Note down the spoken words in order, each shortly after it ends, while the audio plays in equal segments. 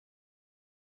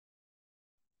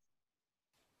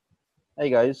Hey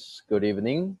guys, good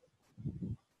evening.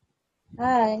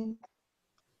 Hi.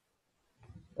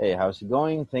 Hey, how's it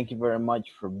going? Thank you very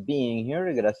much for being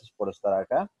here. Gracias por estar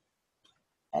acá.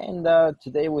 And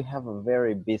today we have a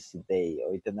very busy day.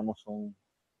 Hoy tenemos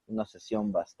una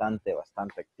sesión bastante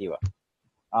activa.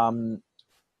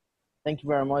 Thank you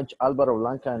very much, Álvaro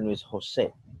Blanca and Luis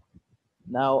Jose.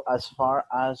 Now, as far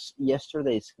as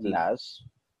yesterday's class,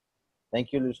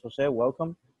 thank you, Luis Jose,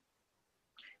 welcome.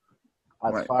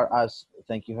 As far as,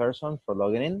 thank you, Harrison, for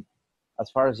logging in.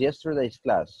 As far as yesterday's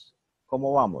class,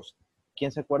 ¿cómo vamos?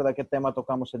 ¿Quién se acuerda qué tema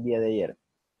tocamos el día de ayer?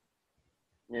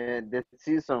 The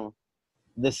season.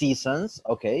 The seasons,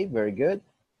 okay, very good.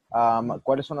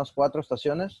 ¿Cuáles son las 4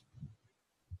 estaciones?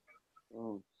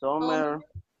 Summer.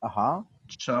 Ajá.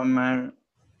 Summer.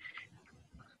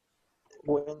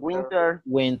 Winter.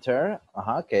 Winter,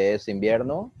 ajá, que es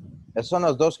invierno. Esos son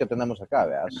los dos que tenemos acá,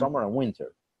 ¿verdad? Summer and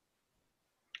winter.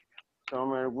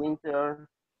 Summer, winter.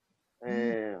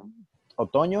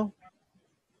 Otoño.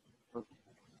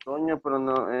 Otoño, pero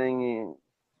no en...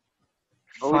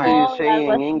 How Fire. do you say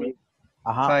in English?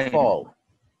 Ajá, Fire. fall.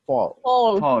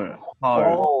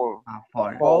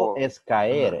 Fall es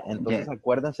caer. Entonces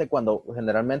acuérdense cuando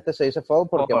generalmente se dice fall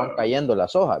porque van cayendo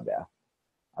las hojas, ¿verdad?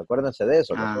 Acuérdense de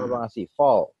eso. Las hojas van así,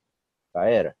 fall,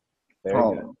 caer. Very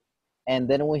good. And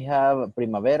then we have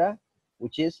primavera,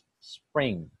 which is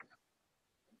spring.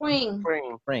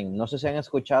 Spring. No sé si han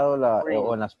escuchado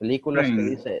o en las películas que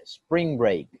dice spring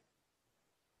break.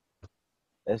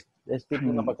 Es tipo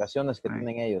unas vacaciones que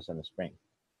tienen ellos en spring.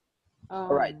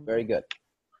 All right, very good.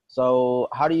 So,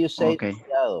 how do you say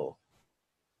soleado?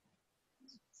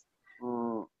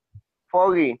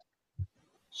 Foggy.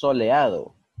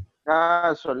 Soleado.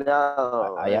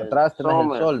 Soleado. Ahí atrás tenés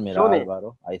el sol, mira, sunny.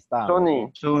 Álvaro. Ahí está.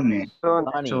 Sunny. Sunny.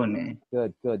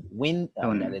 Good, good. Wind, ya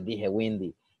les dije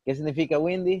windy. ¿Qué significa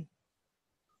windy?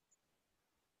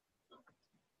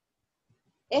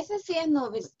 Ese sí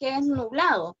es, que es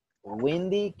nublado.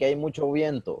 Windy, que hay mucho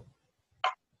viento.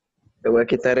 Te voy a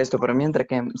quitar esto para mientras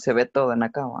que se ve todo en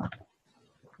la cama.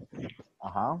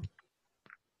 Ajá.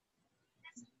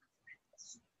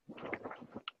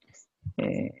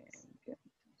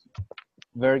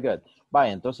 Very good.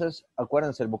 Vaya, entonces,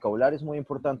 acuérdense, el vocabulario es muy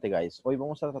importante, guys. Hoy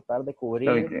vamos a tratar de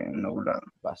cubrir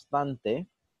bastante.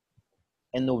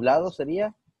 En nublado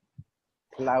sería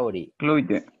cloudy.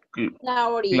 Cloudy. Very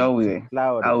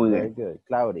good.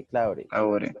 Cloudy.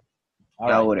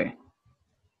 All right.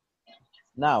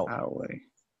 Now,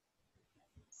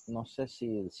 no sé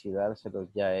si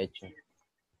dárselos ya hecho.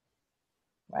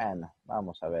 Bueno,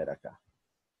 vamos a ver acá.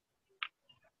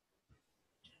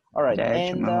 All right,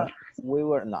 and we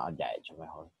were, no, ya hecho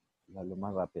mejor, lo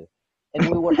más rápido. And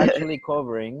we were actually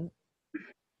covering,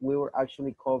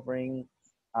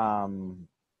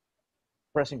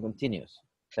 present continuous.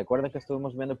 ¿Se acuerdan que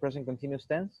estuvimos viendo present continuous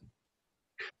tense?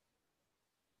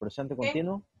 Presente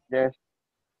continuo. Yes.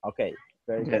 Okay,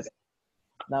 very good.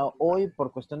 Now, hoy,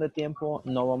 por cuestión de tiempo,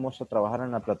 no vamos a trabajar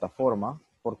en la plataforma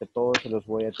porque todos se los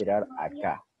voy a tirar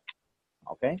acá.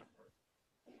 ¿Ok?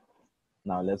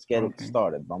 Now, let's get it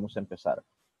started. Vamos a empezar.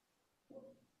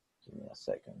 Give me a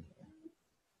second.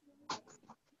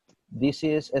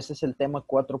 Este es el tema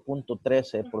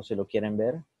 4.13, por si lo quieren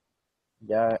ver,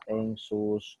 ya en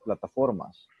sus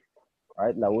plataformas.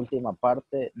 Right? La última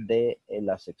parte de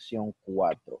la sección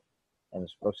 4. En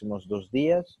los próximos 2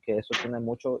 días, que eso tiene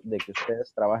mucho de que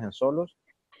ustedes trabajen solos,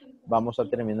 vamos a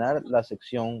terminar la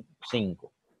sección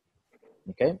 5.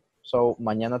 Ok, so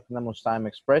mañana tenemos time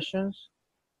expressions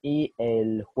y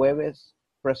el jueves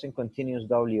present continuous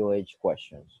WH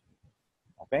questions.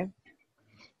 Ok.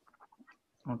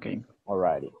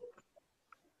 Alrighty.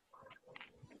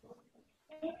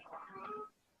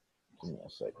 Give me a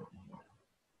second.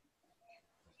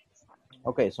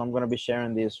 Okay, so I'm going to be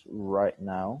sharing this right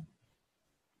now.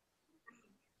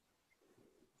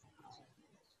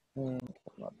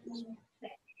 Not this one.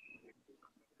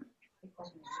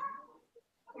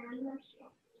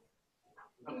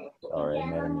 Sorry, I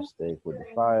made a mistake with the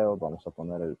file. Vamos a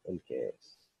poner el que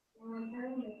es.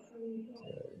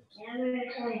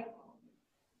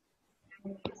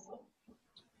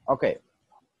 Okay.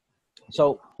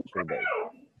 So, today.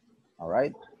 All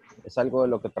right. Es algo de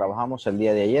lo que trabajamos el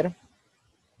día de ayer.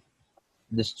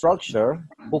 The structure.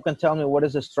 Who can tell me what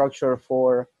is the structure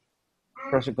for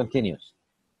present continuous?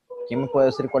 ¿Quién me puede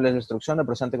decir cuál es la instrucción de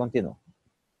presente continuo?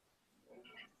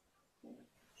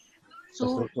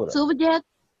 Subject.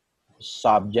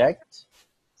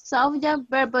 Subject,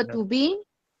 verb to be.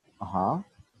 Ajá.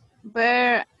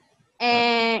 Verb,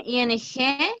 ing.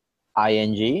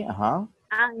 Ing, ajá.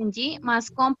 Ing más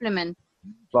complement.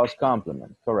 Plus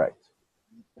complement, correct.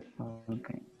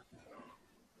 Okay.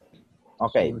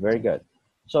 Okay, very good.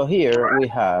 So here we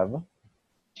have,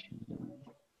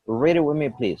 read it with me,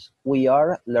 please. We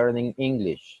are learning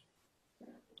English.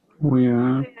 We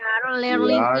are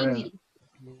Learning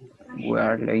English.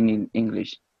 learning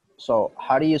English. So,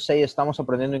 how do you say estamos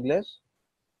aprendiendo inglés?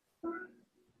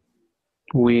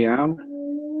 we are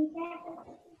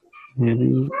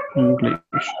learning English.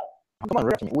 Come on,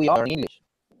 read it. We are learning English.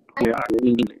 We are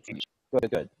learning English. Good,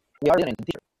 good. We are learning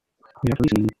teacher. We are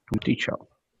listening to teacher.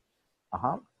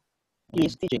 Uh-huh. He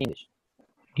is teaching English.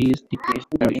 He is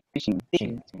Teaching.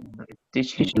 Teaching.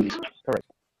 English. Correct.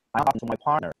 I'm talking to my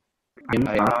partner. I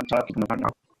am talking to my partner.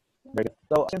 Very good.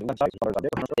 So,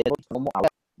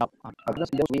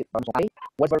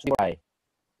 what verb do I?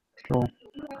 So,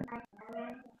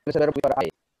 ¿Qué es el verbo para I?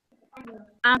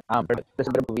 Perfect. ¿Qué es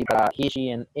el verbo para he, she,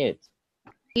 and it?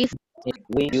 Is. It,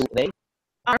 we, you, they?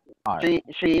 Are. She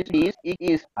is, it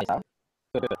is. Ahí está.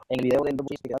 Good, good. En el video del verbo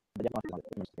she,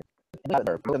 another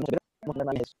verb. Learn, learn,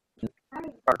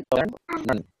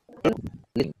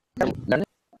 learn, learning,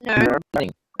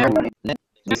 learning,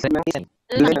 listen,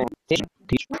 Learning. teach,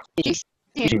 Teach.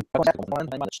 teaching,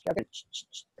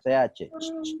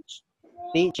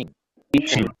 teaching,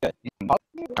 teaching. good,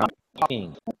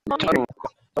 talking. Talking.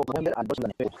 So, learning,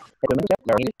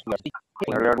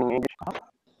 Learning English.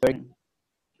 very good.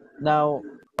 Now,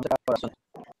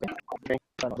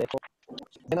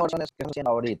 tengo versiones que estamos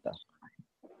haciendo ahorita.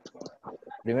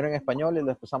 Primero en español y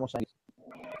después pasamos a inglés.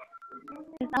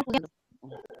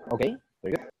 Ok,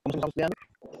 very good. ¿Cómo estamos estudiando?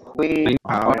 We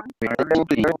Are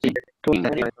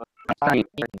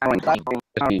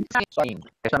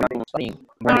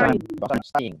learning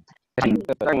Studying.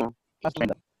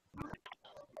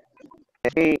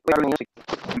 we are music.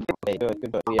 Okay,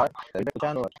 good. We are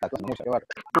escuchando la clase de música que va.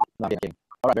 No, bien.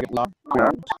 All right, very good.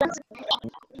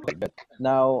 Okay, good.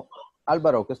 Now,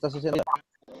 Álvaro, ¿qué estás haciendo?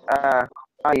 I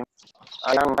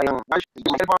am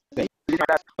Okay.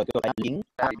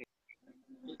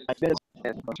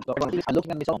 Good. I'm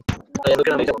looking at my phone. Very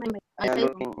good.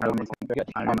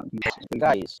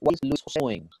 Guys, what is Luis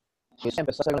doing? Luis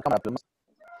empezó a hacer una cámara, pero más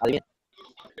adivinen.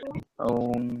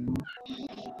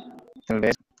 Tal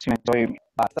vez si me estoy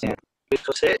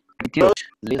José, metido.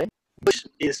 Libre.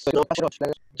 is not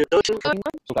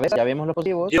Su cabeza, ya vimos los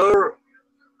positivos. your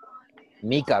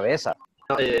Mi cabeza.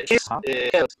 his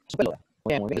health. Su pelo.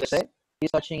 Muy bien. José,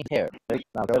 he's touching hair.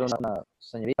 No, creo que una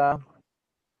señorita.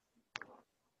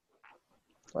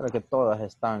 Bueno, que todas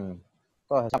están.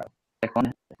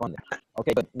 Responde. Ok,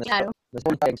 good. Claro.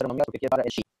 Necesito un ser nominado porque quiere para el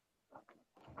she.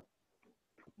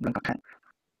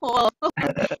 Oh,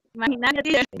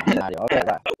 imagínate. Imaginario. Ok,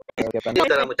 va.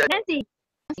 Nota la muchacha. Nancy.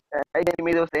 Ahí me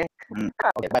mide usted.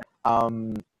 Ok, va.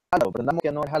 Álvaro, aprendamos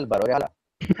que no es Álvaro, es Ala.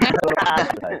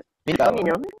 Mira,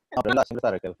 Niño. no, pero siempre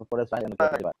está, que después por eso no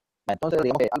quiero llevar. Entonces,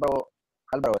 digamos que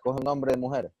Álvaro escoge un nombre de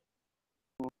mujer.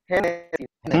 Genesis.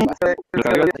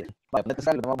 Vale, ponete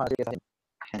algo, no vamos a decir que es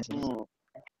así.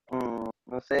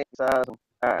 No sé, quizás.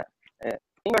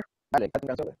 Vale, canta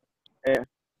canciones.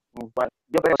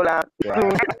 Yo creo la.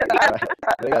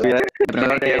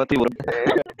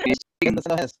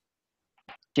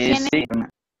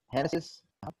 Génesis.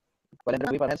 ¿Cuál es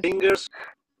el para Génesis? Fingers.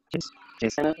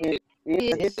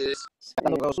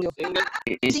 Cantando con lo suyo.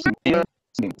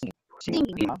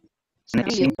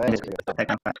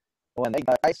 Bueno,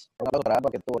 guys, un aplauso para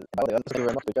Álvaro que tuvo el trabajo de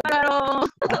escuchar. Claro.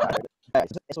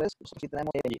 Eso es, sí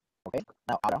tenemos allí. Ok,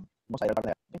 ahora vamos a ir al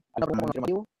partner. ¿Hay algún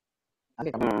afirmativo?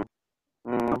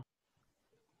 No.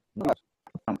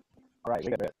 All right,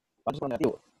 very good. Vamos con el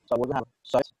negativo. So we're going to have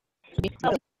size.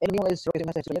 El mismo es lo que se me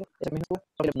hace estudiar. Es el mismo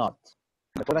es not.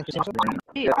 ¿Recuerdan que hicimos?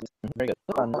 Very good.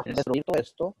 Para destruir todo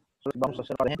esto, vamos a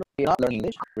hacer, por ejemplo, we are not learning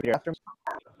English. Repeat after me.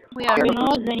 We are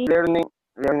not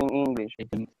Learning English.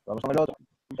 Vamos con el otro.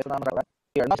 Es una palabra.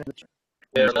 We are not teaching.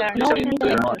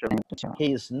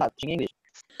 He is not teaching English.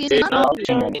 He's It's not. not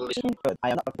teaching English. Good. I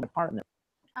am not talking to my partner.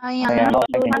 I am not. Not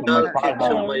teaching my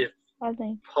father.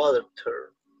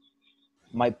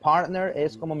 My partner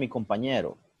es como mi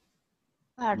compañero.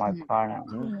 Partner.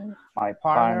 My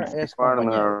Partner es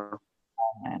compañero.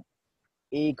 Partner.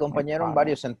 Y compañero en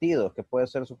varios sentidos, que puede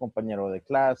ser su compañero de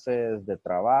clases, de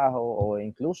trabajo o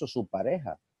incluso su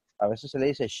pareja. A veces se le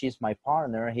dice, she's my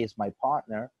partner, he's my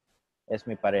partner, es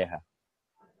mi pareja.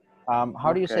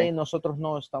 How do you say nosotros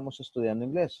no estamos estudiando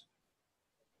inglés?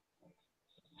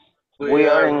 We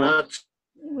are not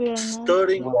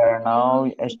studying. We are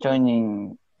now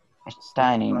studying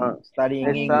Studying Studying.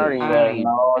 English. We are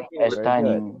not Very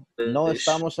studying. No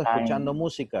estamos escuchando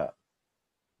música.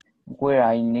 We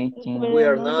are listening We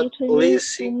are not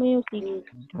listening to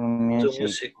to music.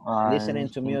 music. Listening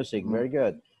to music. Very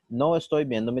good. No estoy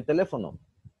viendo mi teléfono.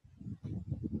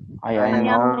 I I am am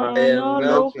not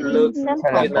not looking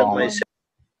cell at phone. my cell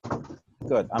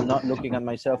Good. I'm not looking at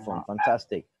my cell phone.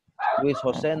 Fantastic. Luis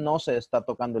José no se está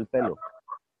tocando el pelo.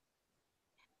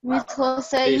 Miss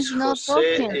Jose Miss is not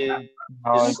Jose talking.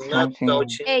 is not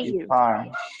touching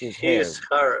Hair. His hair. his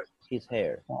hair. His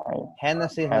hair.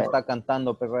 Génesis no está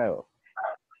cantando perreo.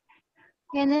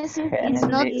 Genesis is Genesis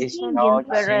not is singing not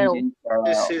perreo. singing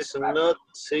This perreo. is not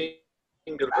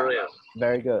single prayer.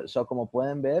 Very good. So, como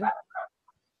pueden ver,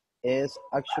 es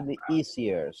actually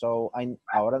easier. So,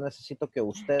 ahora necesito que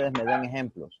ustedes me den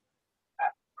ejemplos.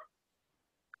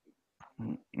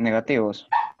 Negativos.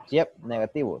 Yep,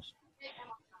 negativos.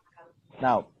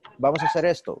 Now, vamos a hacer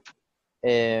esto.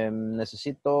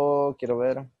 Quiero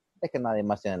ver, es que nadie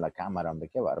más tiene la cámara, hombre,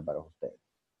 qué bárbaro usted.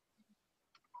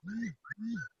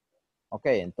 Ok,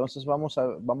 entonces vamos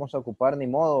a ocupar, ni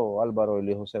modo, Álvaro y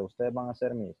Luis José, ustedes van a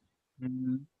ser mis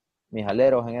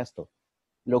aleros en esto.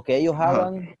 Lo que ellos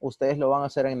hagan, ustedes lo van a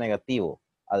hacer en negativo,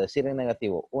 a decir en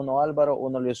negativo. Uno Álvaro,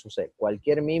 uno Luis José.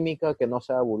 Cualquier mímica que no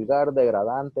sea vulgar,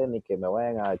 degradante, ni que me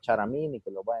vayan a echar a mí, ni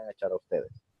que lo vayan a echar a ustedes.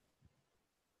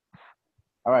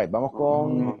 All right, vamos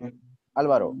con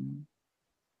Álvaro.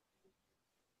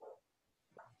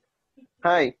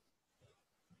 Hi.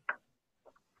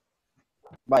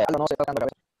 Vaya, no se tocan la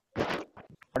cabeza.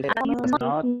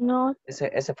 Not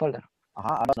Ese folder.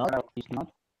 Ajá, no.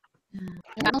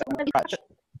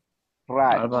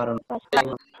 Right. Álvaro. ¿Qué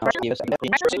estoy haciendo?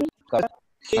 Very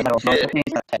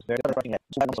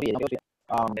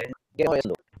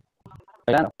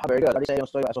good.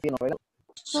 Sofía no bailando.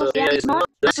 Sofía is not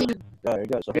dancing. Very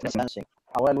good. Sofía no dancing.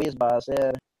 Ahora Luis va a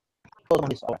hacer todo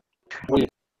Luis ahora. Luis.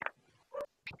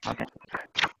 Okay.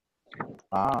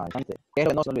 Interesante. ¿Qué es lo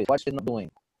que no hace Luis? What's he not doing?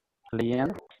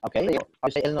 Leyendo. Okay.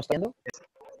 ¿Él no está haciendo?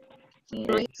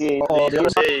 He Oh, the other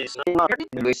Jose is not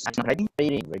Luis is not reading.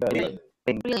 reading. Very good.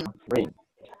 Reading.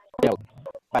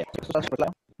 Vaya, ¿esto está súper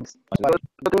claro?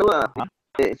 Yo tengo duda.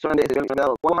 Son de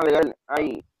soldado. ¿Cómo agregar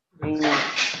ahí?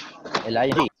 El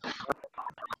IG.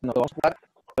 No te vamos a jugar,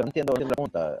 pero no entiendo la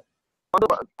pregunta.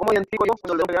 ¿Cómo identifico yo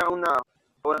cuando le voy a dar una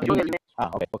oración y el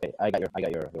Okay. I got your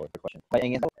question.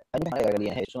 En esto, hay muchas reglas del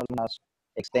ING, son los más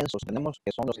extensos. Tenemos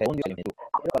que son los gerundios y el infinitiva.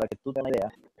 Pero para que tú tengas una idea,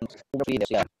 un verbo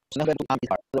social. Si no es verbo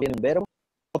anticipar, solo viene un verbo,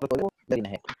 otro código del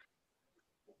ING.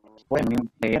 Por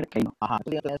ejemplo, ajá, tú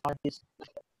tienes artist.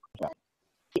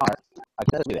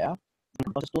 Aquí te escribe, ¿ah?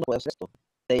 Entonces tú no puedes hacer esto.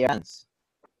 They dance.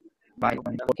 ¿Por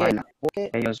qué? Porque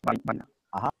ellos bailan.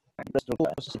 ajá, la estructura.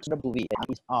 Entonces, si tu verbo to be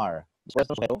is are, después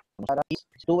de sujeto, vamos a dar is,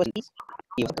 si tú ves is,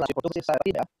 y vas a decir, por tú decir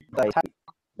happy, that is happy.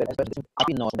 Pero después de decir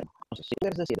happy no es un verbo. Entonces, si tú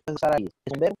quieres decir, estar ahí,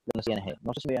 es un verbo de una ING.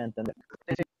 No sé si me voy a entender.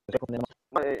 Sí.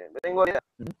 Tengo idea.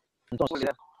 Entonces,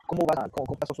 ¿cómo vas a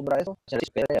acostumbrar a eso? ¿Se les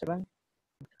espera?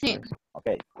 Sí. Ok,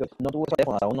 no tuve ese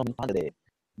teléfono hasta unos minutos antes de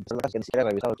que ni siquiera he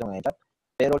revisado en el chat,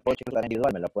 pero el coche es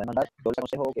individual, me la pueden mandar. Yo les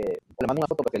aconsejo que le mando una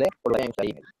foto para que lea o lo vean usted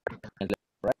ahí.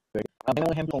 Right? Tengo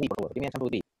un ejemplo, por favor. Give me an example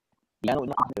to be. Ya no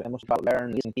hemos about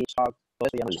learn, listen, teach, talk, todo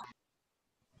eso ya no lo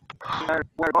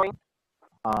We're going.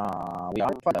 we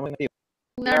are, falta muy negativo.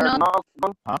 We are not.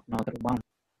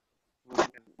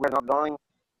 We're not going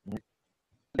to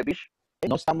the beach.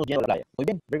 No estamos yendo a la playa. Muy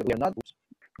bien, we are not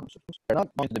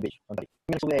going to the beach.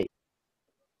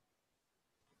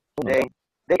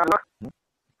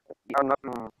 They are not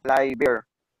like beer.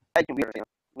 Like beer.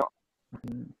 No.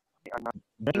 They are not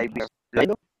like beer.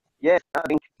 ¿Leído? Yes,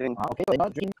 drink. Okay, they're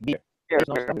not drinking beer. Beer,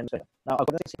 No, beer. now,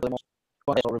 acuérdense si podemos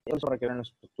con eso requiere una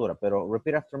estructura, pero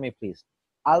repeat after me, please.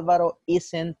 Álvaro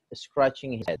isn't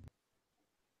scratching his head.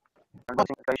 I'm not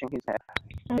scratching his head.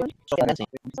 Sofía dancing.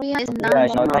 Sofía is Yeah,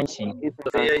 not. no dancing.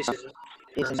 Sofía is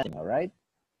Isn't dancing, all right?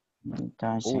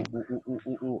 Dancing.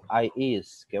 I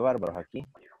is. Qué bárbaros aquí.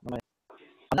 I'm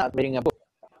not reading a book.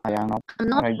 I am not. I'm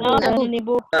not reading. reading a book. any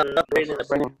book. I'm not reading a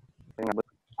book.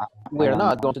 We are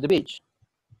not going to the beach.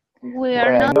 We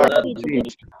are not.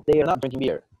 They are not drinking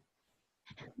beer.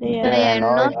 They They are are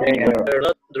not. They're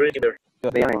not drinking beer.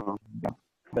 They are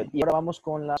Good. Y ahora vamos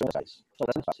con las exercises. Esto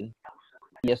es fácil.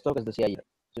 Y esto que les decía ayer.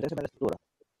 Si ustedes ven la estructura,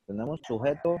 tenemos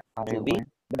sujeto, to be,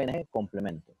 VNG,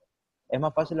 complemento. Es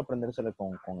más fácil aprendérselo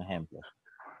con ejemplos.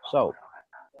 So,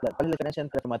 ¿cuál es la diferencia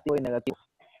entre afirmativo y negativo?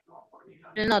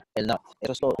 El not. El not.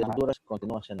 Eso es todo. La estructura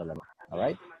continúa siendo la misma. All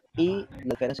right? Y la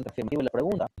diferencia entre afirmativo y la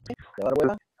pregunta. ¿Sí? ¿Te va a dar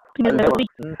vuelta?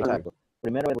 Exacto.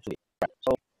 Primero verbo to be. Right.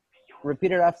 So,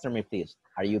 repeat it after me, please.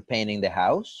 Are you painting the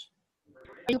house?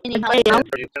 Are you painting house?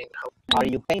 Are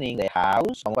you painting the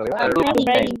house? Vamos a ver. Are you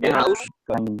painting the house?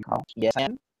 Yes, I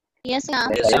am. Yes, I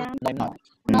am. Yes, I am. No, I'm not.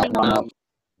 No, I'm not.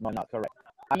 No, I'm not. Correct.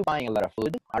 Are you buying a lot of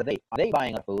food? Are they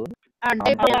buying a lot of food? Are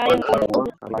they buying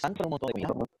food? Están con un montón de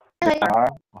comida. They are.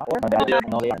 Or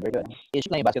no, they aren't. Very good. Is she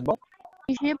playing basketball?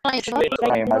 Is she playing She plays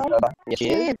basketball? basketball. Yes, she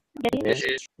She is. is. Yes, she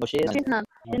is. No, she isn't. She's not.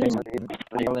 I'm from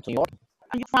New York.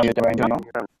 Are you Are from you trying to know?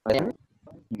 I am.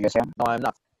 Yes, I am. No, I'm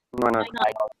not. No, no. I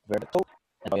know. Very good. So,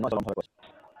 no, no, vamos a ver question.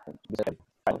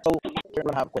 Right, so we're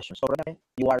gonna have questions. So, Renee,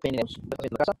 you are painting the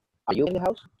house. Are you in the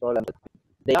house? So,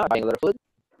 they are buying a little food.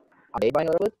 Are they buying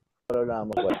a little food? So, well,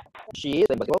 she is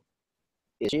playing basketball.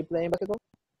 Is she playing basketball?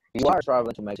 You are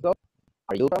traveling to Mexico.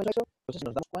 Are you traveling to Mexico? Entonces, si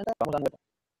nos damos cuenta, vamos dando vuelta.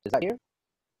 Is that here?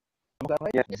 ¿Estamos dando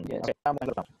right? Yes. Yes. Okay, vamos a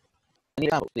ver. I need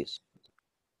examples, please.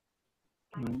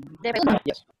 De pregunta.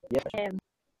 Yes. Yes.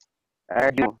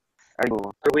 Are you? Are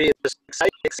we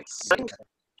exciting?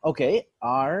 Okay.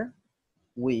 Are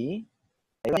we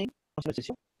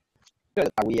exercising? Good.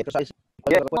 Are we exercising?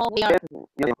 Yes. No, we are. Yes. We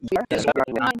are. Yes, We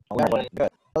are.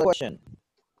 Good. Another question.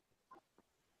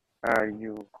 Are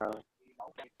you?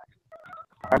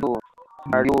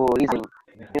 Are you listening?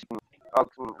 Oh,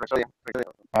 Rhapsody.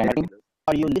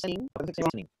 Are you listening?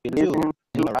 Listening. Listening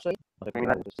Bohemian Rhapsody. No sé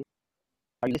cómo se dice.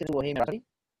 Are you listening to Bohemian Rhapsody?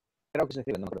 Creo que se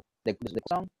escribe, no me acuerdo. The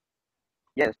song?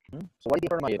 Yes. So what do you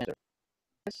prefer my answer?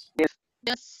 Yes. Yes.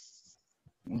 Yes.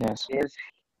 Yes. Yes.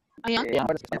 I am. Yeah,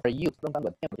 are you preguntando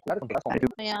a tiempo. Claro, contestas con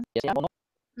I am. yes, yeah, o no.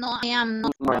 No, I am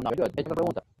not. No, no, good. Esa es la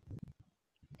pregunta.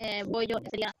 Voy yo.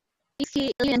 Sería. Is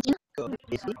he living in China? Good.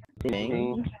 Is he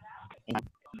living?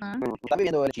 Ah, ¿Está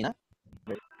viviendo en China?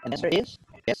 And answer is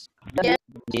yes. Yes.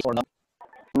 Yes or no?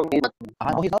 No, he isn't.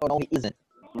 No, he's not or no, he isn't.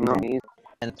 No, he isn't.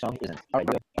 And so he isn't. All right,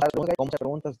 good. Muchas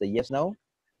preguntas de yes, no.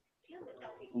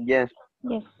 Yes.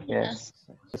 Yes. Yes.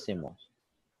 Hicimos.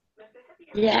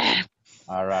 Yeah.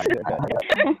 All right, good,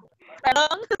 good.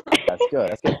 Perdón. That's good.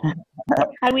 That's good.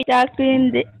 Are we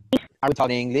talking the Are we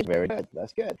talking English? Very good.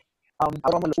 That's good. Ahora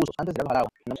vamos a los usos. Antes de hablar,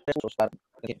 tenemos tres usos para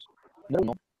decirnos. Número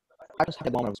uno, actions at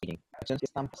the moment of speaking. Acciones que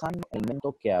están pasando en el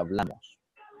momento que hablamos.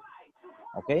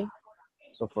 Okay?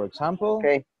 So, for example,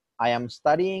 Okay. I am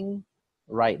studying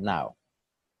right now.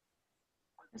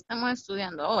 Estamos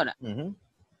estudiando ahora. I am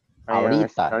Ahorita,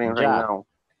 studying ya, right now.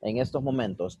 en estos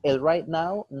momentos. El right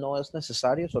now no es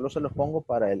necesario, solo se lo pongo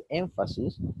para el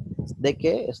énfasis de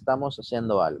que estamos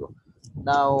haciendo algo.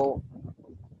 Now,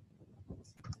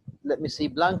 let me see,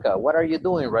 Blanca, what are you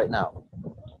doing right now?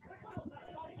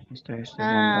 Estoy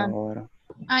estudiando ahora.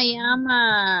 I am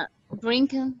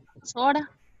drinking soda.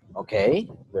 Okay,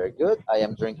 very good. I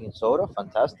am drinking soda,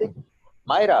 fantastic.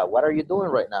 Mayra, what are you doing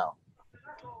right now?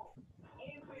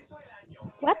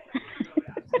 what?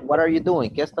 What are you doing?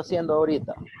 ¿Qué está haciendo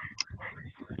ahorita?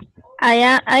 I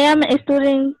am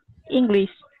studying English.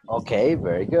 Okay,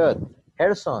 very good.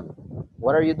 Gerson,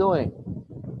 what are you doing?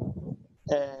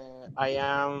 I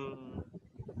am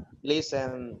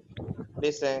listen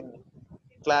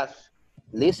class,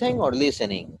 Listen or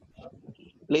listening?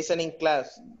 listening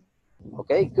class.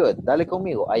 Okay, good. Dale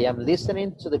conmigo. I am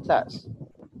listening to the class.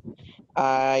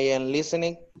 I am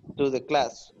listening to the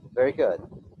class. Very good.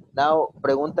 Now,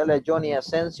 pregúntale a Johnny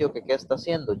Asensio que qué está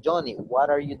haciendo. Johnny, what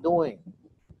are you doing?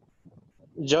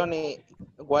 Johnny,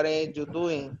 what are you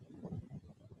doing?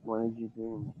 What are you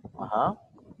doing? Ajá.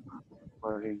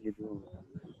 What are you doing?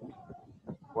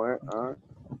 Where are?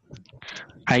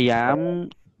 I am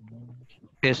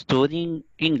studying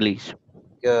English.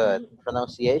 Good.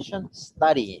 Pronunciation,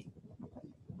 studying.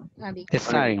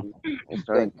 Studying.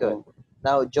 Good, good.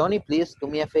 Now, Johnny, please do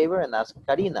me a favor and ask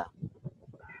Karina.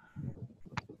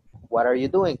 What are you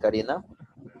doing, Karina?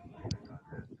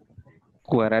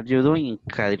 What are you doing,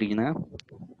 Karina?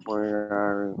 Where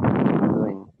are you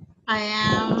doing? I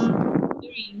am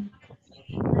eating.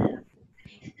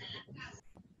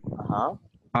 Ajá.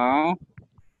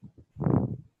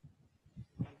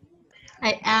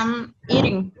 I am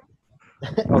eating.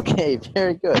 Okay,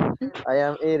 very good. I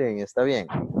am eating. Está bien.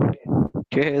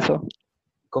 ¿Qué es eso?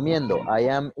 Comiendo. I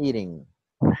am eating.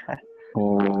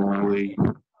 Uy.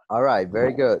 All right,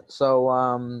 very good. So,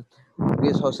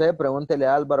 Luis José, pregúntele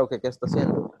a Álvaro que qué está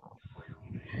haciendo.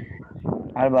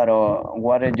 Álvaro,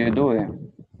 what are you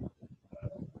doing?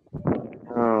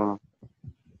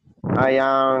 I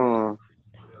am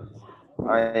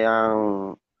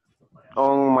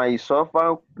on my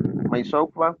sofa,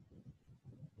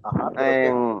 Ajá,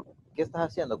 and ¿qué estás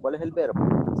haciendo? ¿Cuál es el verbo?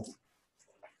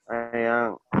 I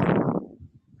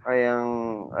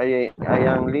am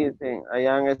listening. I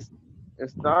am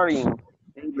studying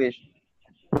English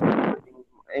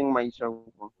in my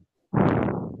sofa.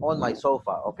 On my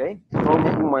sofa, okay?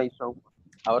 On my sofa.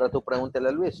 Ahora tú pregúntele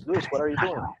a Luis. Luis, what are you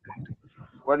doing?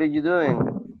 What are you doing?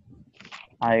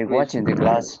 I watching the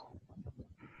class.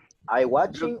 I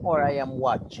watching or I am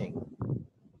watching?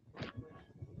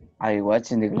 I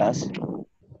watching the class.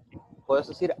 Puedes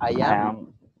decir I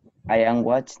am. I am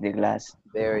watching the class.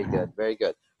 Very good, very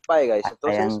good. Bye, guys.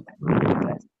 Entonces,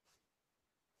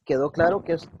 quedó claro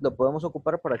que lo podemos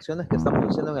ocupar para acciones que estamos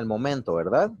haciendo en el momento,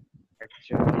 ¿verdad?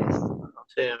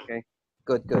 Sí. Okay.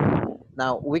 Good, good.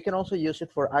 Now, we can also use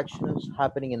it for actions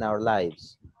happening in our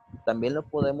lives. También lo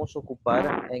podemos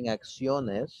ocupar en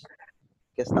acciones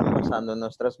que están pasando en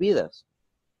nuestras vidas.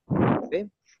 ¿Okay?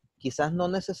 Quizás no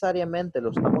necesariamente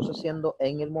lo estamos haciendo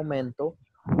en el momento,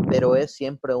 pero es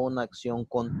siempre una acción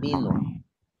continua.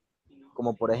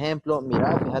 Como por ejemplo,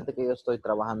 mira, fíjate que yo estoy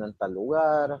trabajando en tal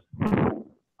lugar.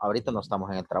 Ahorita no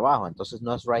estamos en el trabajo, entonces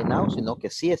no es right now, sino que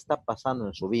sí está pasando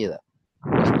en su vida.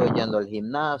 Estoy yendo al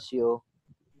gimnasio,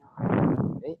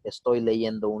 ¿okay? Estoy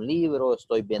leyendo un libro,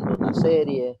 estoy viendo una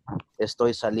serie,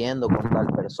 estoy saliendo con tal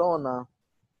persona,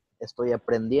 estoy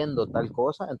aprendiendo tal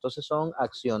cosa. Entonces son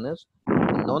acciones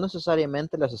que no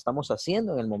necesariamente las estamos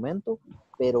haciendo en el momento,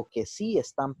 pero que sí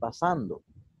están pasando.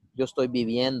 Yo estoy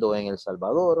viviendo en El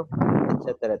Salvador,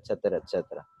 etcétera, etcétera,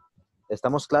 etcétera.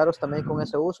 ¿Estamos claros también con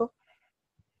ese uso?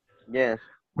 Yes.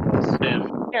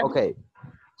 Ok.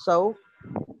 So,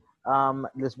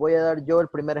 les voy a dar yo el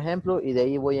primer ejemplo y de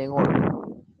ahí voy en orden.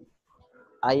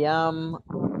 I am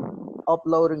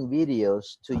uploading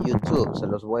videos to YouTube. Se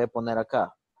los voy a poner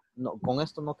acá. No, con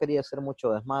esto no quería hacer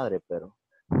mucho desmadre, pero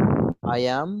I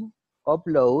am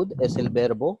upload es el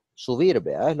verbo subir,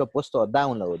 ¿verdad? Es lo opuesto a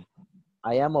download.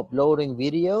 I am uploading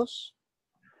videos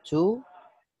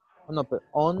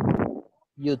on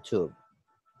YouTube.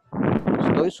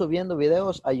 Estoy subiendo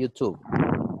videos a YouTube.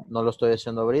 No lo estoy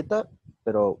haciendo ahorita,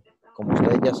 pero como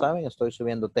ustedes ya saben, estoy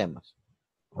subiendo temas.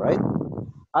 Right?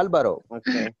 Álvaro,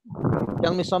 Okay.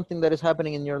 tell me something that is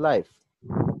happening in your life.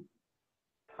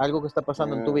 Algo que está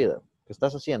pasando en tu vida, que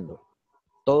estás haciendo.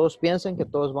 Todos piensen que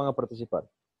todos van a participar.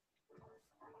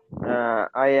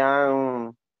 I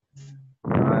am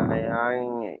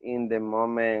in the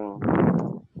moment.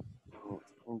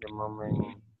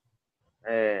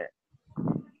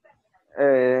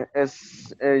 Es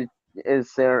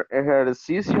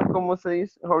ejercicio, ¿cómo se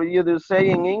dice? How do you say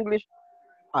in English?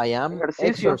 I am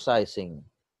Ejercicio. exercising.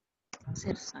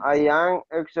 I am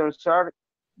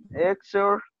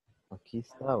Aquí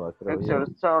estaba, creo yo.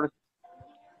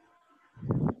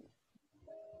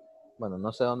 Bueno,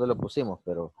 no sé dónde lo pusimos,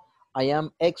 pero I am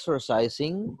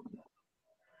exercising.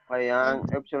 I am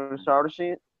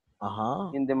exercising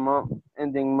Ajá. in the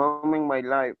moment my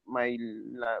life.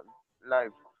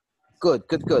 Good,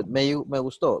 good, good. Me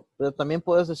gustó. Pero también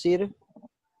puedes decir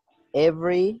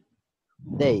every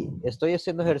day. Estoy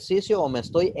haciendo ejercicio o me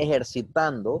estoy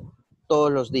ejercitando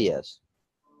todos los días.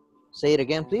 Say it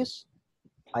again, please.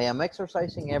 I am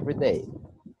exercising every day.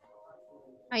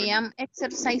 I am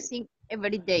exercising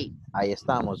every day. Ahí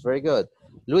estamos. Very good.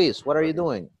 Luis, what are you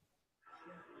doing?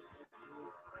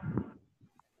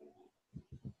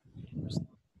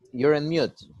 You're in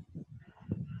mute.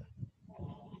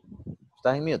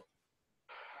 ¿Estás en mute?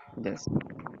 Yes.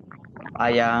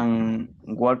 I am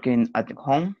working at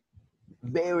home.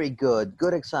 Very good.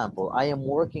 Good example. I am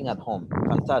working at home.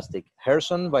 Fantastic.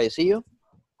 Gerson Vallecillo.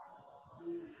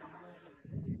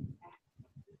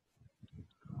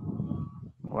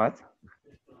 What?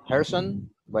 Gerson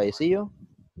Vallecillo.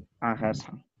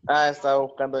 Gerson. Estaba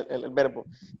buscando el verbo.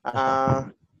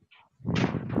 I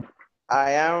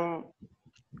am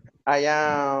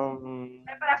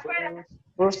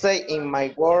Thursday in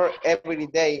my work every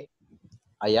day.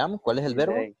 I am. ¿Cuál es el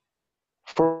verbo?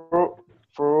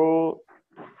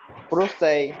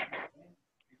 Thursday.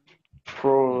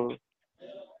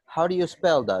 How do you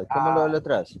spell that? ¿Cómo lo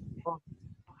deletreas?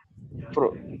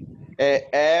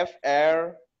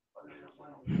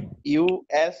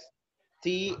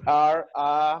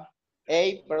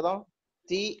 perdón,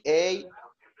 T-A-T-I-D.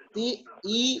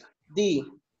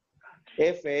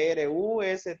 F-R-U-S-T-R-A-T-E-D.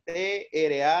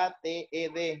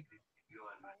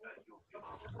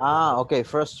 Okay,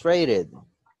 frustrated.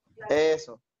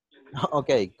 Eso.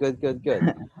 Okay, good, good, good.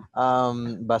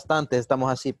 Bastante estamos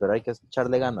así, pero hay que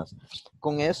echarle ganas.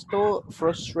 Con esto,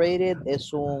 frustrated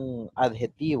es un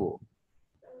adjetivo.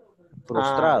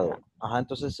 Frustrado. Ajá,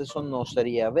 entonces eso no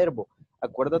sería verbo.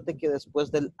 Acuérdate que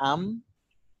después del am,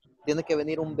 tiene que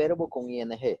venir un verbo con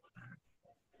ing.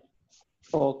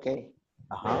 Ok.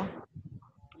 Ajá.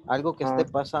 Algo que esté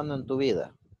pasando en tu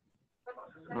vida.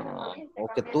 O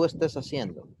que tú estés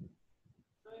haciendo.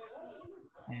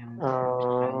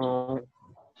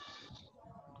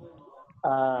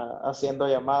 Haciendo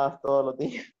llamadas todos los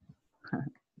días.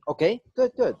 Ok,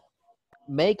 good, good.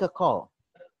 Make a call.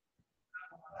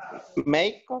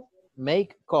 Make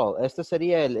call. Este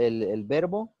sería el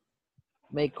verbo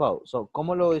make call. So,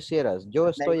 ¿cómo lo hicieras? Yo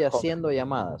estoy haciendo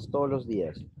llamadas todos los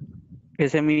días.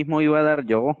 Ese mismo iba a dar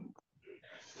yo.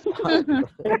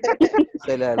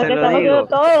 Se le Lo que Se lo estamos digo. haciendo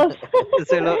todos.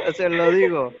 Se lo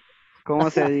digo. ¿Cómo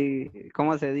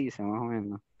se dice más o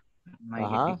menos?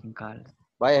 Ajá.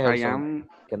 Vaya, I Gerson. am,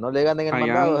 Que no le ganen el I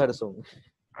mandado, am, Gerson.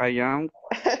 I am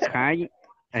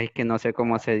es que no sé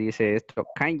cómo se dice esto.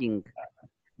 Calling.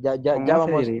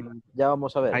 ¿Cómo se diría? Ya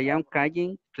vamos a ver. I am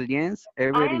calling clients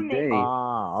every day.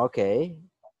 Ah, ok.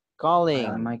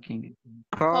 Calling.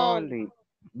 Calling.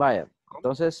 Vaya.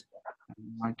 Entonces,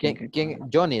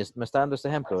 Johnny me está dando este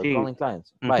ejemplo de Sí. calling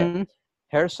clients. Vaya. Ujú.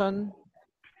 Gerson,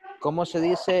 ¿cómo se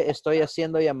dice estoy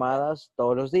haciendo llamadas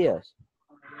todos los días?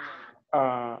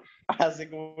 Así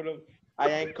como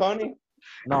I am Connie.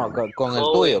 No, con el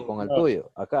No.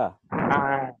 tuyo, acá.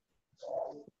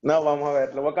 No, vamos a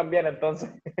ver, lo voy a cambiar entonces.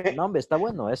 No, hombre, está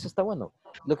bueno, ese está bueno.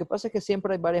 Lo que pasa es que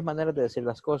siempre hay varias maneras de decir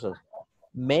las cosas.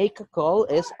 Make a call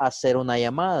es hacer una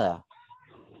llamada.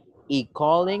 Y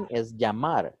calling es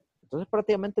llamar. Entonces,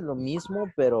 prácticamente lo mismo,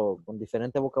 pero con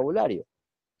diferente vocabulario.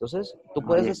 Entonces, tú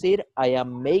puedes decir, I am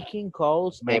making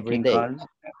calls every day.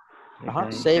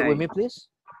 Ajá, say it with me, please.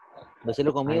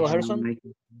 Decirlo conmigo, Gerson.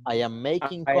 I am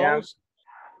making calls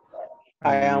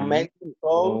I am making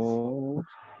calls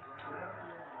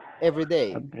every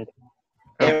day.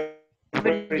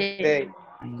 every day.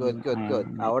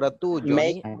 Good. Ahora tú,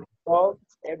 Johnny. Make calls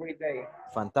every day.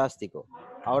 Fantástico.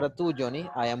 Ahora tú, Johnny.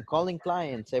 I am calling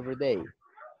clients every day.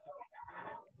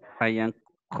 I am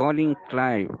calling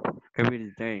clients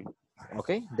every day. Ok,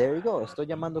 there you go. Estoy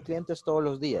llamando clientes todos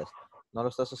los días. No lo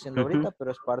estás haciendo ahorita,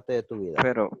 pero es parte de tu vida.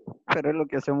 Pero es lo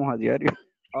que hacemos a diario.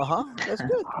 Ajá, that's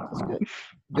good.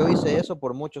 Yo hice eso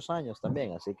por muchos años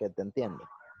también, así que te entiendo.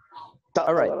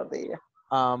 All right. Todos los días.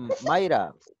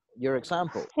 Mayra, your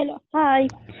example. Hello, hi.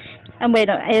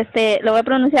 Bueno, lo voy a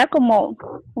pronunciar como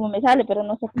me sale, pero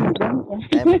no sé cómo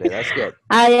pronuncia. That's good.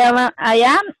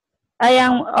 I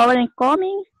am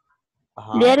overcoming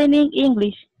learning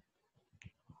English.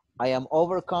 I am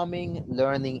overcoming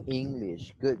learning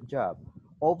English. Good job.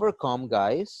 Overcome,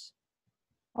 guys.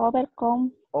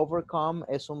 Overcome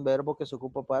es un verbo que se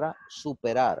ocupa para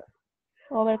superar.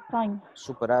 Overcome.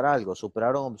 Superar algo,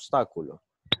 superar un obstáculo.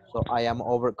 So, I am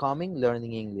overcoming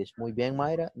learning English. Muy bien,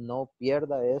 Mayra. No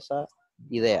pierda esa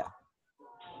idea.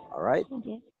 All right.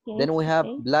 Yes, Then we have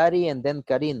Blari and then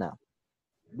Karina.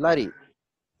 Blari.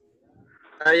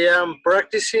 I am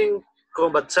practicing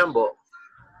combat sambo.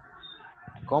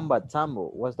 Combat sambo.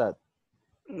 What's that?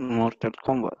 Mortal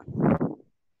Kombat.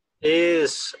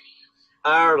 Is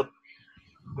art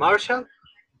martial?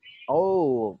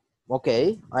 Oh,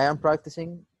 okay. I am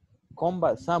practicing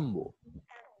combat sambo.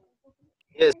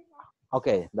 Yes.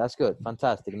 Okay, that's good.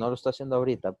 Fantastic. No lo está haciendo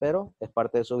ahorita, pero es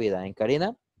parte de su vida. ¿En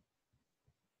Karina?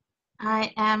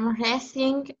 I am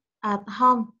resting at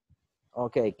home.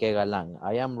 Okay, qué galán.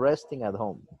 I am resting at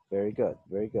home. Very good,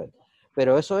 very good.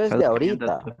 Pero eso es de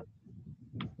ahorita.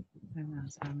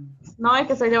 No, es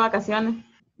que estoy de vacaciones.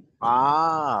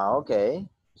 Ah, okay.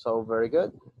 So, very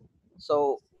good.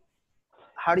 So,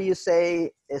 how do you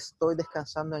say estoy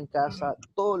descansando en casa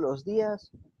todos los días?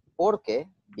 Porque,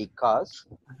 because,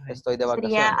 estoy de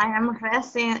vacaciones. Sería I am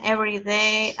resting every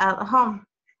day at home.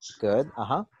 Good,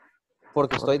 ajá.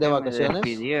 Porque estoy de vacaciones. Me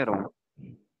despidieron.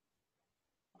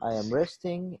 I am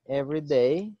resting every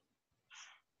day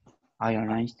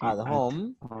at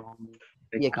home.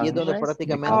 Y aquí es donde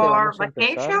prácticamente vamos a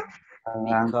empezar.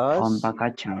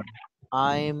 Vacation.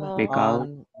 I'm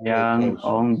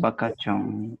on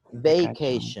vacation.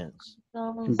 Vacations.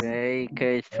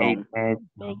 Vacation.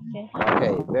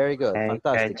 Ok, very good.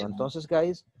 Fantástico. Entonces,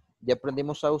 guys, ya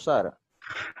aprendimos a usar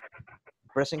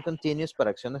present continuous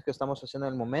para acciones que estamos haciendo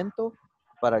en el momento,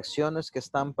 para acciones que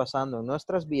están pasando en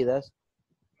nuestras vidas.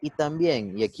 Y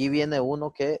también, y aquí viene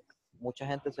uno que mucha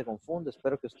gente se confunde,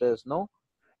 espero que ustedes no,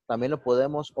 también lo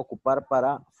podemos ocupar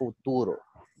para futuro.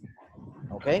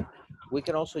 ¿Ok? We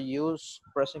can also use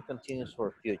present continuous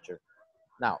for future.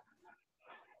 Now,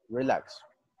 relax.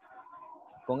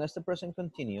 Con este present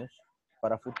continuous,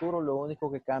 para futuro lo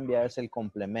único que cambia es el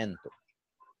complemento.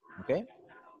 ¿Ok?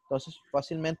 Entonces,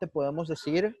 fácilmente podemos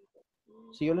decir,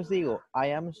 si yo les digo,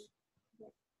 I am...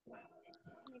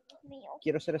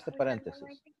 Quiero hacer este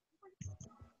paréntesis.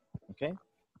 ¿Ok?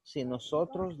 Si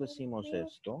nosotros decimos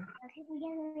esto,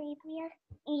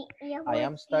 I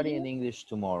am studying English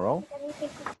tomorrow.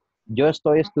 Yo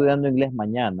estoy estudiando inglés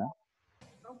mañana.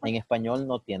 En español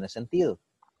no tiene sentido.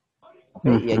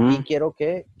 ¿Okay? Y aquí quiero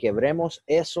que quebremos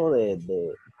eso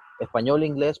de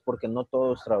español-inglés porque no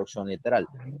todo es traducción literal.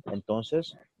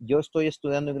 Entonces, yo estoy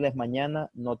estudiando inglés mañana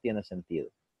no tiene sentido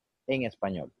en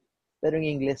español. Pero en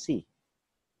inglés sí.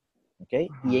 ¿Ok?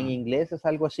 Y en inglés es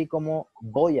algo así como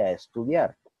voy a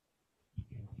estudiar.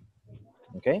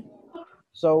 ¿Ok?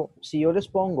 So, si yo les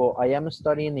pongo I am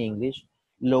studying English,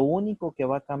 lo único que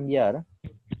va a cambiar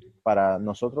para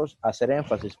nosotros hacer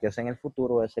énfasis que es en el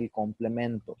futuro es el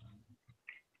complemento.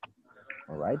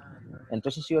 All right?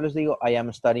 Entonces, si yo les digo I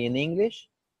am studying English,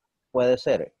 puede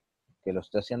ser que lo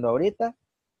esté haciendo ahorita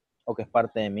o que es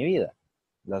parte de mi vida.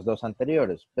 Las dos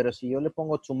anteriores. Pero si yo le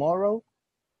pongo tomorrow,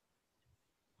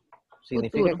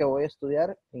 significa Futuro. que voy a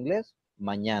estudiar inglés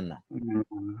mañana. Mm,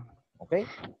 ¿Ok?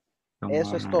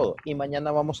 Eso es todo. Y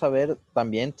mañana vamos a ver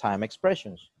también time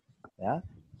expressions. ¿Ya?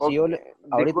 Si yo le,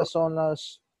 ahorita son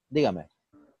las... Dígame.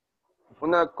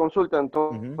 Una consulta,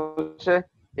 entonces,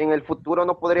 en el futuro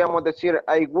no podríamos decir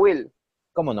I will.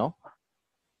 ¿Cómo no?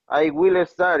 I will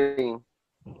study.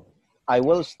 I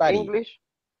will study. English.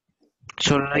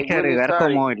 Solo hay I que will agregar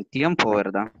study. como el tiempo,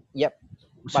 ¿verdad? Yep.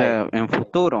 O sea, en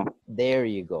futuro.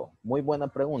 There you go. Muy buena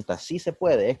pregunta. Sí se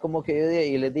puede. Es como que yo diga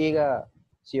y le diga,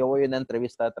 si yo voy a una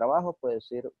entrevista de trabajo, puedo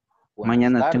decir buenas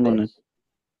Mañana tardes. tengo una...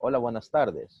 Hola, buenas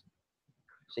tardes.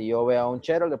 Si yo veo a un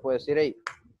chero, le puedo decir, hey,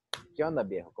 ¿qué onda,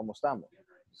 viejo? ¿Cómo estamos?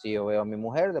 Si yo veo a mi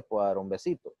mujer, le puedo dar un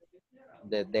besito.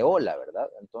 De hola, ¿verdad?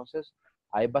 Entonces,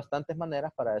 hay bastantes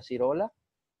maneras para decir hola.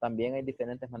 También hay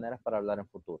diferentes maneras para hablar en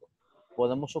futuro.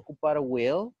 Podemos ocupar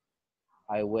will,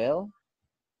 I will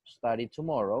study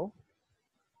tomorrow.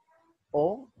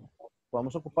 O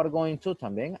podemos ocupar going to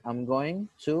también. I'm going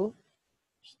to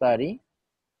study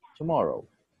tomorrow.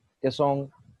 Que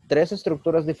son tres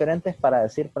estructuras diferentes para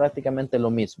decir prácticamente lo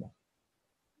mismo.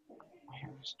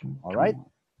 All right?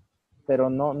 Pero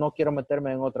no quiero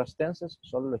meterme en otras tenses,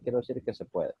 solo les quiero decir que se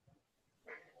puede.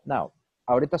 Now,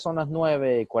 ahorita son las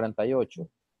 9:48.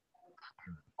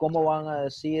 ¿Cómo van a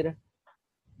decir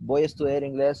voy a estudiar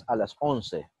inglés a las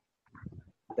 11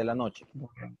 de la noche?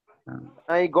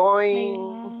 I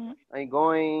going.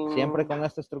 Siempre con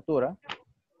esta estructura.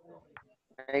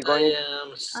 I going.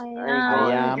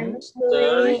 I am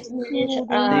studying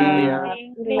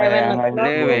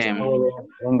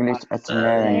English at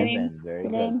 11. Very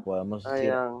good. Podemos I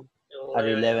decir am. at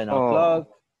 11 Oh, o'clock.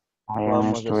 I am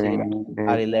Podemos decir studying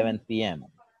at 11 p.m.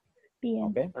 Bien.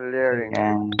 Okay?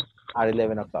 Learning. At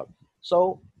 11 o'clock.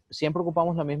 So, siempre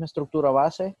ocupamos la misma estructura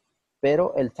base,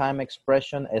 pero el time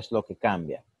expression es lo que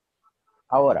cambia.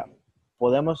 Ahora,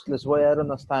 les voy a dar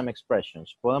unas time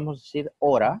expressions. Podemos decir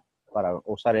hora, para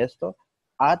usar esto,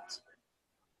 at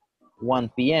 1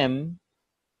 p.m.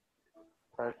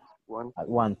 At one. At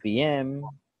 1 p.m.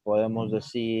 Podemos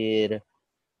decir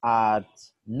at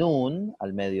noon,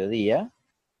 al mediodía.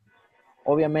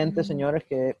 Obviamente, señores,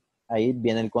 que ahí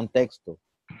viene el contexto.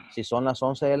 Si son las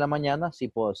 11 de la mañana, sí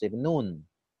puedo decir noon.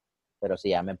 Pero si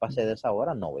ya me pasé de esa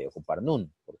hora, no voy a ocupar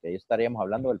noon, porque ahí estaríamos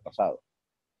hablando del pasado.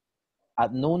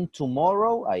 At noon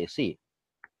tomorrow, ahí sí.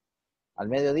 Al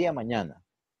mediodía, mañana.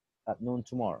 At noon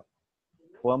tomorrow.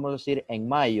 Podemos decir en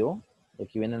mayo,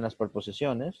 aquí vienen las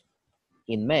preposiciones.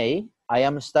 In May, I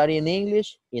am studying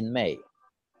English in May.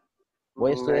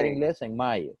 Voy a estudiar inglés en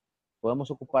mayo. Podemos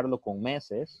ocuparlo con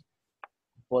meses.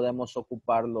 Podemos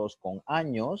ocuparlos con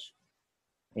años.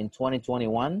 In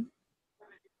 2021.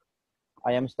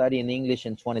 I am studying English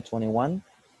in 2021.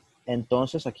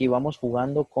 Entonces aquí vamos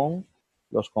jugando con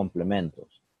los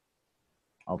complementos.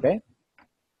 ¿Ok?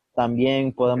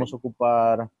 También podemos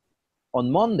ocupar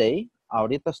on Monday.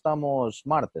 Ahorita estamos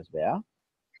martes, ¿vea?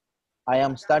 I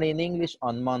am studying English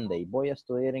on Monday. Voy a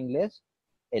estudiar inglés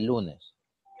el lunes.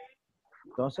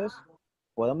 Entonces,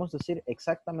 podemos decir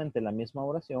exactamente la misma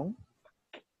oración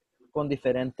con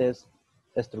diferentes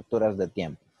estructuras de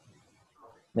tiempo.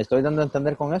 ¿Me estoy dando a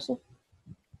entender con eso?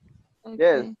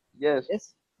 Yes, yes.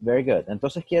 Yes. Very good.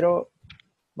 Entonces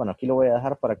bueno, aquí lo voy a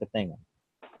dejar para que tengan.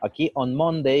 Aquí on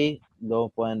Monday lo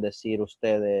pueden decir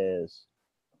ustedes.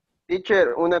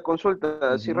 Teacher, una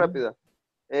consulta así rápida.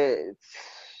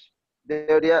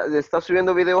 Está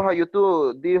subiendo videos a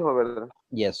YouTube, dijo, ¿verdad?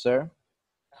 Yes, sir.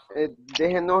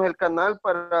 Déjenos el canal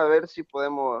para ver si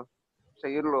podemos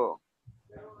seguirlo.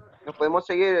 Nos podemos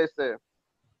seguir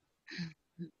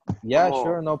Yeah, como...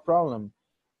 sure, no problem.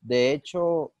 De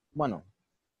hecho, bueno,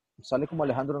 sale como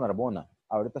Alejandro Narbona.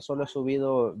 Ahorita solo he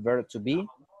subido verb to be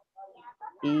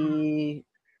y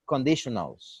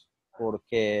conditionals,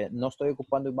 porque no estoy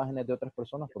ocupando imágenes de otras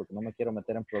personas porque no me quiero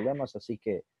meter en problemas, así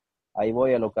que ahí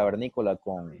voy a lo cavernícola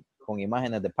con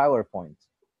imágenes de PowerPoint.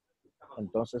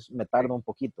 Entonces me tarda un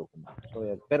poquito.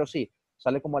 Pero sí,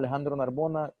 sale como Alejandro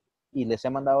Narbona y les he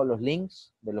mandado los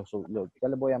links. Ya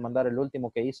les voy a mandar el último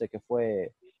que hice, que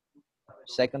fue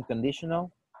Second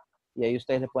Conditional. Y ahí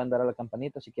ustedes le pueden dar a la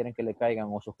campanita si quieren que le caigan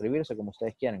o suscribirse, como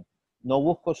ustedes quieren. No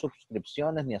busco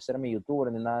suscripciones ni hacerme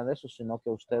youtuber ni nada de eso, sino que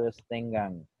ustedes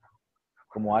tengan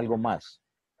como algo más.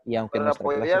 Y aunque para nuestra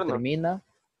clase apoyarnos. termina,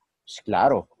 pues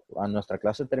claro, Nuestra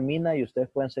clase termina y ustedes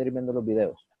pueden seguir viendo los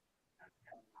videos.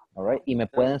 All right? Y me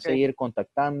pueden seguir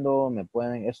contactando,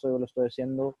 esto yo lo estoy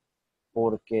haciendo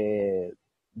porque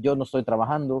yo no estoy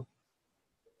trabajando,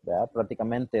 ¿verdad?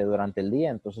 Prácticamente durante el día,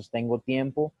 entonces tengo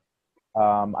tiempo.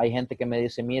 Hay gente que me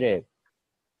dice, mire,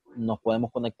 nos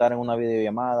podemos conectar en una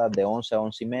videollamada de 11 a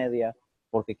 11 y media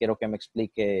porque quiero que me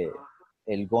explique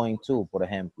el going to, por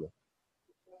ejemplo.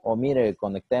 O mire,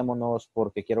 conectémonos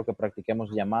porque quiero que practiquemos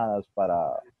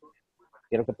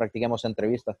quiero que practiquemos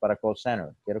entrevistas para call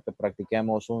center. Quiero que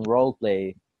practiquemos un role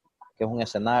play, que es un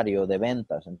escenario de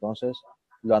ventas. Entonces,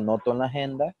 lo anoto en la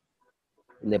agenda,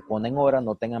 le ponen hora,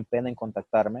 no tengan pena en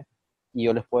contactarme y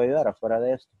yo les puedo ayudar afuera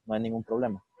de esto. No hay ningún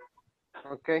problema.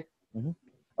 Okay.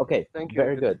 Okay, Thank you.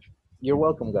 very good. You're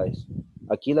welcome, guys.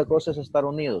 Aquí la cosa es estar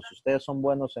unidos. Si ustedes son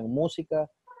buenos en música,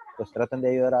 pues traten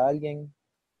de ayudar a alguien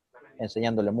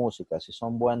enseñándole música. Si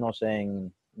son buenos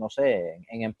en, no sé,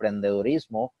 en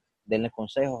emprendedurismo, denle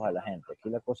consejos a la gente. Aquí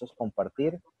la cosa es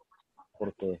compartir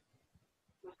porque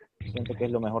siento que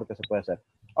es lo mejor que se puede hacer.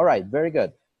 All right, very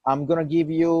good. I'm going to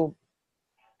give you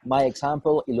my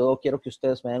example y luego quiero que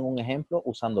ustedes me den un ejemplo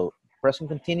usando present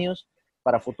continuous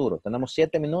para futuro. Tenemos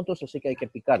 7 minutos, así que hay que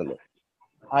picarle.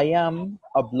 I am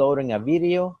uploading a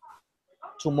video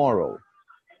tomorrow.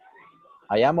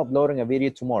 I am uploading a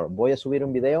video tomorrow. Voy a subir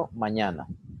un video mañana.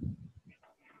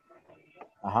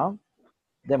 Ajá.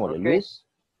 Démosle, Luis.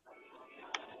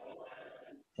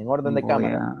 En orden de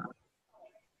cámara.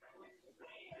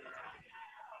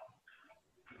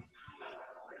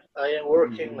 I am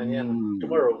working mañana,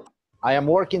 tomorrow. I am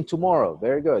working tomorrow.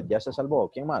 Very good. Ya se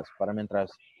salvó. ¿Quién más? Para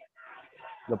mientras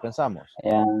lo pensamos.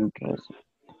 I am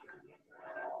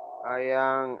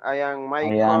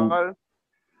my call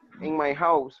in my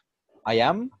house. I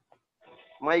am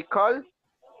My call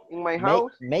in my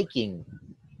house. making.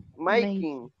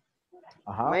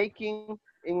 Ajá. Making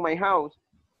in my house.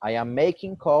 I am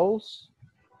making calls.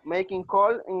 Making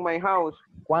call in my house.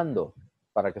 ¿Cuándo?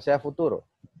 Para que sea futuro.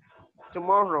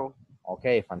 Tomorrow.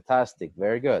 Okay, fantastic.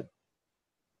 Very good.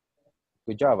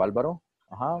 Good job, Álvaro.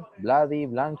 Ajá. Vladi,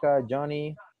 Blanca,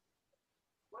 Johnny.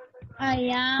 I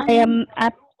am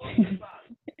up.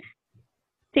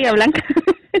 Siga, Blanca.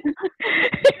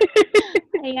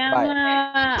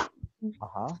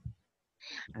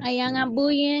 I am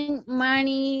buying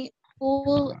money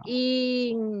food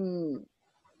in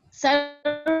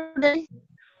Saturday.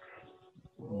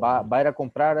 Va a ir a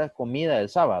comprar comida el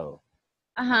sábado.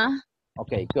 Ajá.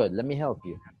 Okay, good. Let me help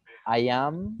you. I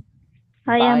am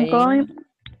buying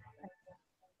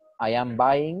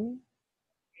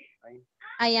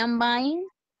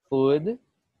food.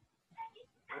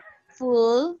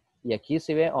 Food. Y aquí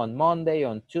se ve on Monday,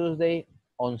 on Tuesday,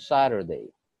 on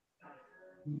Saturday.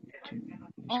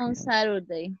 On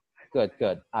Saturday. Good,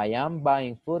 good. I am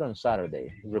buying food on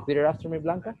Saturday. Repeat it after me,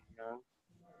 Blanca.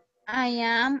 I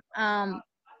am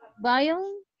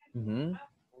buying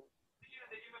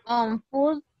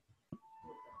food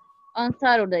on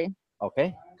Saturday.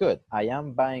 Okay, good. I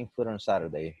am buying food on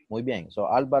Saturday. Muy bien. So,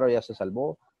 Álvaro ya se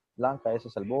salvó. Blanca ya se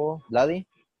salvó. Vladi.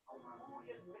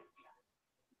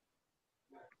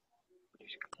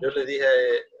 Yo le dije,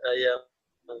 I am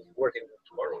working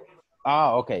tomorrow.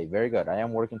 Ah, okay. Very good. I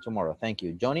am working tomorrow. Thank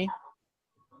you. Johnny.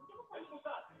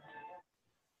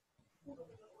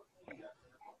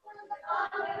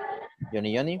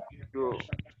 Johnny.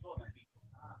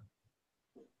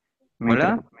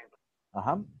 Hola.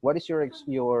 Ajá. What is your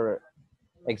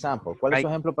example? ¿Cuál es su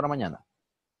ejemplo para mañana?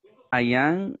 I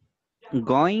am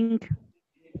going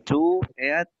to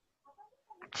eat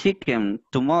chicken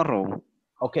tomorrow.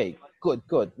 Okay, good,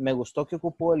 good. Me gustó que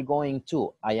ocupó el going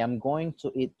to. I am going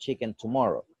to eat chicken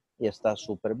tomorrow. Y está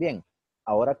súper bien.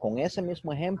 Ahora, con ese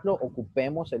mismo ejemplo,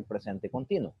 ocupemos el presente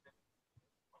continuo.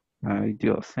 Ay,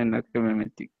 Dios, en la que me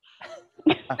metí.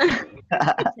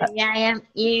 I am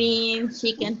eating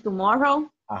chicken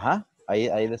tomorrow. Ajá,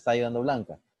 ahí le está ayudando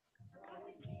Blanca.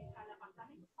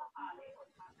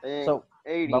 So,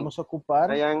 vamos a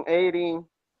ocupar I am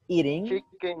eating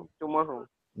chicken tomorrow.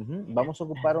 Vamos a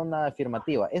ocupar una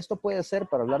afirmativa. Esto puede ser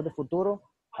para hablar de futuro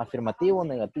afirmativo o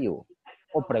negativo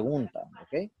o pregunta,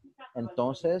 ¿ok?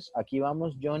 Entonces, aquí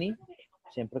vamos, Johnny,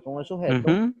 siempre con el sujeto.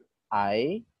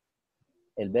 I,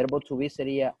 el verbo to be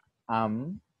sería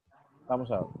am. Vamos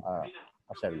a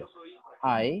hacerlo.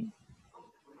 I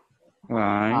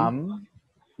am,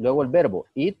 luego el verbo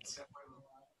eat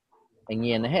en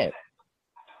ing.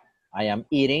 I am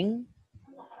eating.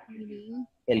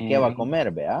 El que va a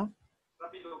comer, ¿vea?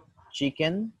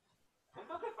 Chicken.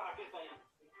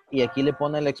 Y aquí le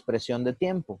pone la expresión de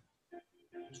tiempo.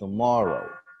 Tomorrow.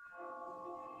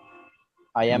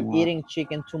 I am Tomorrow. eating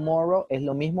chicken tomorrow es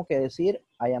lo mismo que decir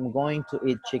I am going to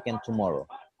eat chicken tomorrow.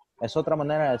 Es otra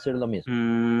manera de decir lo mismo.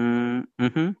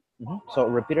 Ujú. So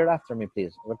repeat it after me,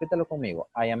 please. Repítelo conmigo.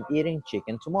 I am eating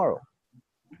chicken tomorrow.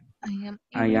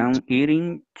 I am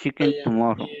eating chicken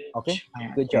tomorrow. Okay,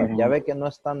 good job. Ya ve que no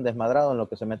es tan desmadrado en lo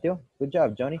que se metió. Good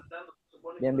job, Johnny.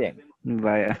 Bien, bien.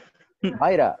 Vaya.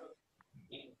 Mayra,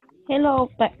 Hello,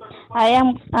 I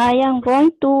am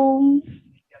going to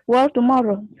work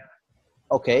tomorrow.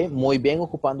 ok, muy bien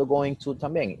ocupando going to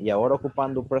también. Y ahora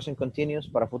ocupando present continuous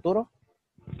para futuro.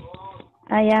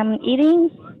 I am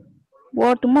eating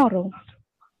work tomorrow.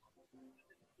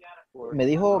 Me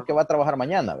dijo que va a trabajar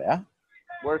mañana, ¿verdad?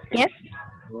 Working. Yes,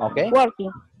 Ok.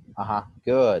 working. Ajá,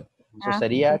 good. So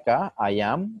sería acá, I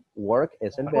am, work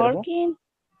es el verbo. Working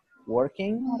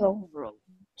Working tomorrow.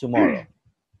 tomorrow.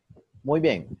 Muy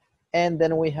bien. And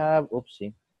then we have,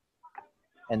 oopsie.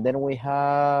 And then we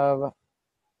have,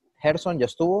 Gerson, ¿ya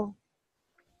estuvo?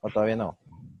 ¿O todavía no?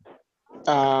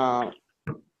 I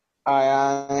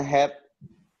am head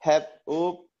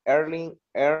up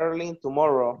early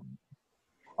tomorrow.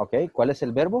 Ok, ¿cuál es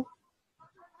el verbo?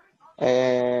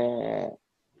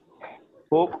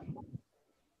 Up.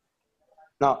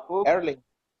 No, early.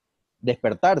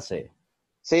 Despertarse.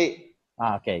 Sí.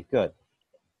 Ah, ok, good.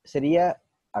 Sería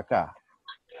acá.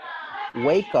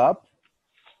 Wake up.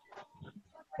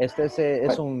 Este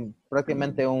es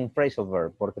prácticamente un phrasal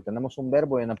verb porque tenemos un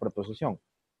verbo y una preposición.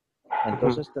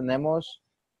 Entonces tenemos,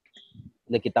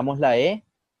 le quitamos la E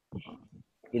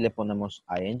y le ponemos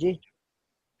ing.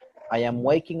 I am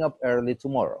waking up early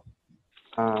tomorrow.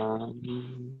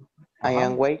 I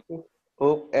am waking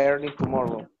up early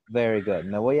tomorrow. Very good.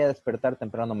 Me voy a despertar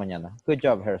temprano mañana. Good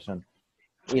job, Harrison.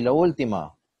 Y lo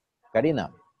último,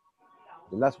 Karina.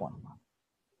 The last one.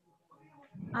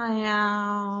 I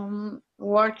am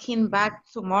working back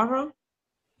tomorrow.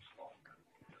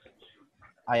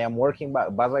 I am working back.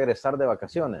 ¿Vas a regresar de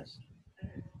vacaciones?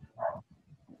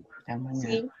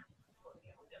 Sí.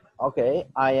 Okay.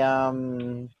 I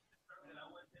am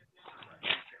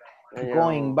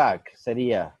going back.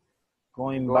 Sería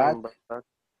going back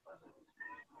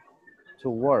to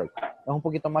work. Es un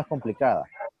poquito más complicada.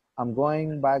 I'm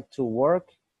going back to work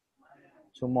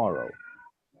tomorrow.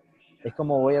 Es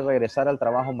como voy a regresar al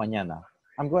trabajo mañana.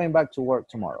 I'm going back to work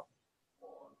tomorrow.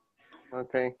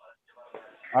 Okay.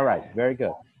 All right, very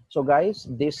good. So guys,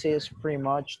 this is pretty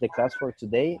much the class for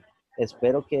today.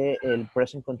 Espero que el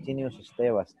present continuous esté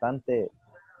bastante,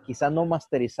 quizá no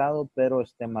masterizado, pero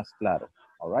esté más claro.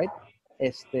 All right.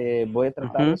 Voy a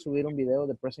tratar de subir un video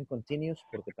de present continuous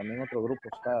porque también otro grupo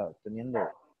está teniendo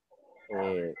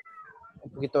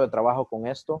un poquito de trabajo con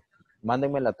esto.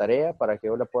 Mándenme la tarea para que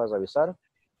yo la pueda revisar.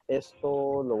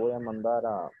 Esto lo voy a mandar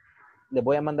les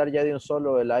voy a mandar ya de un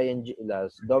solo el ING,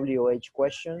 las WH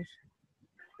questions,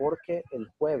 porque el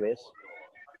jueves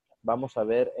vamos a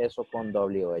ver eso con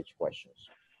WH questions.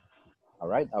 All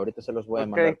right, ahorita se los voy a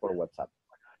mandar por WhatsApp.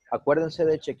 Acuérdense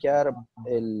de chequear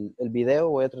el video,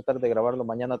 voy a tratar de grabarlo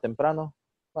mañana temprano,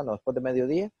 bueno, después de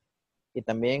mediodía. Y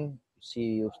también,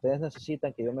 si ustedes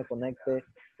necesitan que yo me conecte,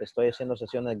 estoy haciendo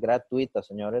sesiones gratuitas,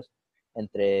 señores,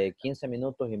 entre 15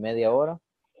 minutos y media hora,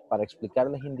 para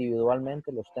explicarles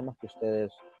individualmente los temas que ustedes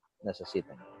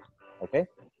necesiten. Okay?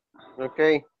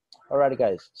 Okay. All right,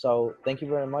 guys. So thank you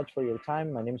very much for your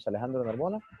time. My name is Alejandro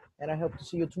Narbona, and I hope to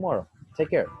see you tomorrow. Take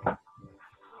care.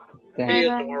 See you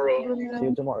tomorrow. See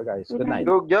you tomorrow, guys. Good night.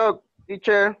 Good job,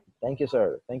 teacher. Thank you,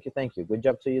 sir. Thank you. Thank you. Good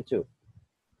job to you too.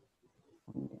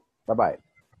 Bye-bye.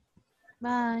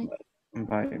 Bye.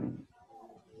 Bye.